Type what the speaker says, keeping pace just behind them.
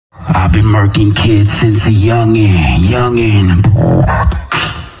I've been murking kids since a youngin'.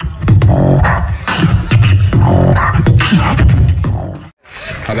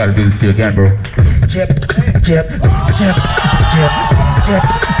 I gotta do this to you again, bro. Jip, jip, jip, jip, jip,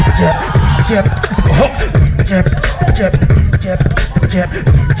 jip, jip, hook, jip, jip, jip, jip,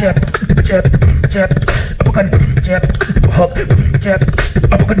 jip, jip, jip, uppercut, jip, hook, jip,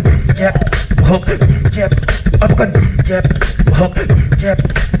 uppercut, jip, hook, jip, uppercut, jip, hook, jip,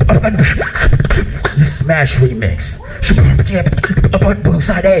 uppercut. Smash remix. Jip, uppercut, boom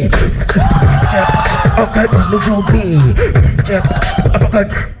side A. Jip, uppercut, neutral B. Jip, uppercut,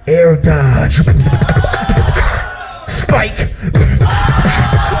 air dodge. Spike.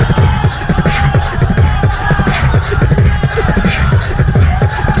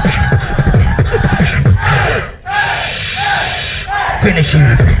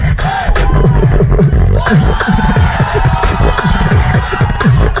 Finishing.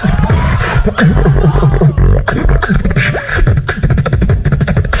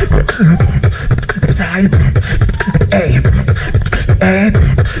 Side A,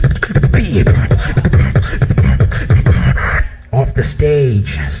 B. Off the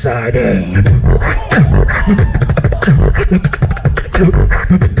stage, side A.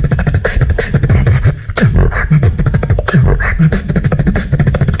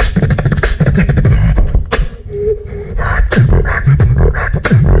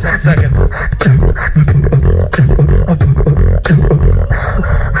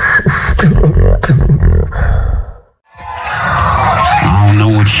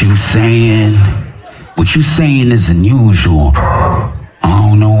 What you saying is unusual. I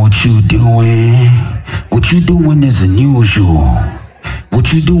don't know what you doing. What you doing is unusual.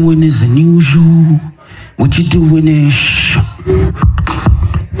 What you doing is unusual. What you doing is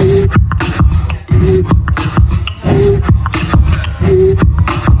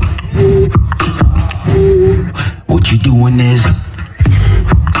what you doing is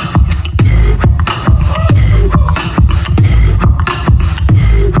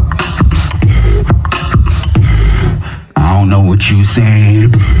know what you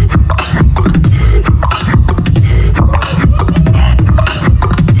saying.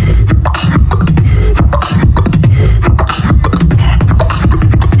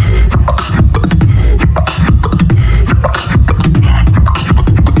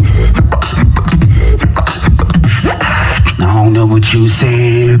 I don't know what you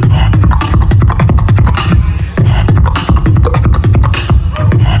saying.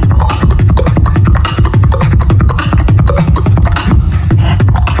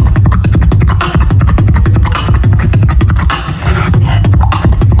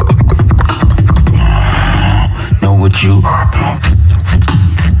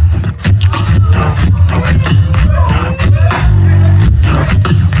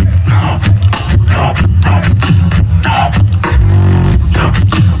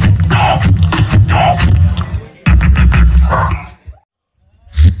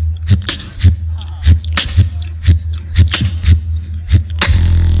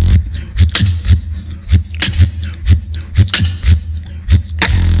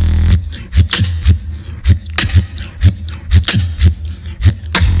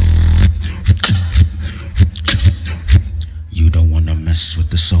 You with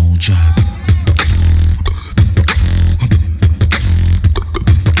the soldier.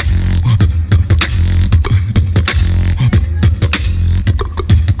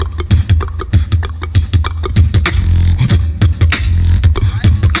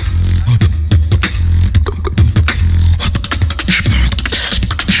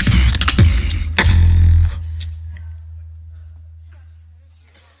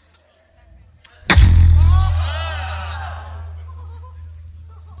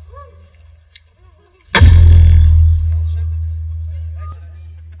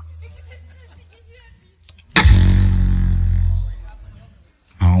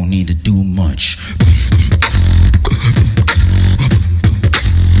 Need to do much.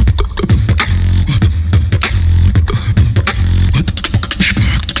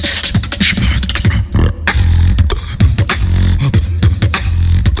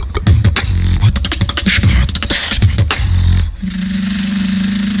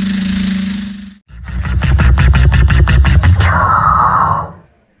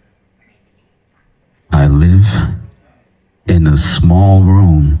 I live in a small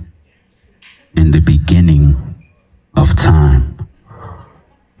room in the beginning of time.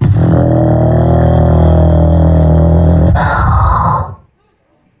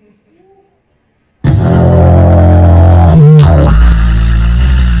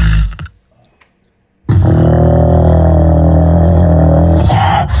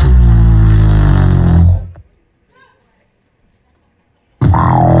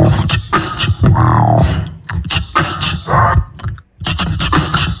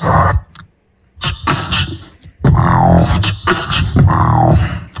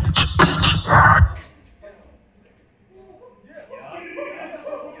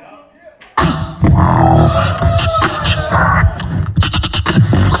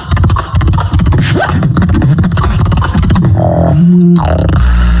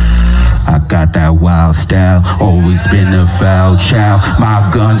 Got that wild style, always been a foul child.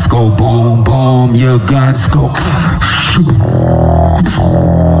 My guns go boom, boom, your guns go.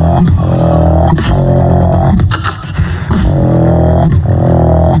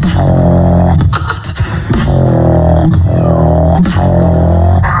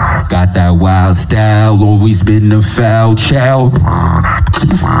 Got that wild style, always been a foul child.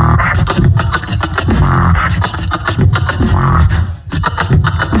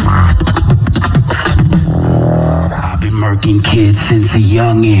 I've been murking kids since a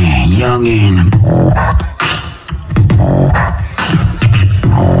youngin'.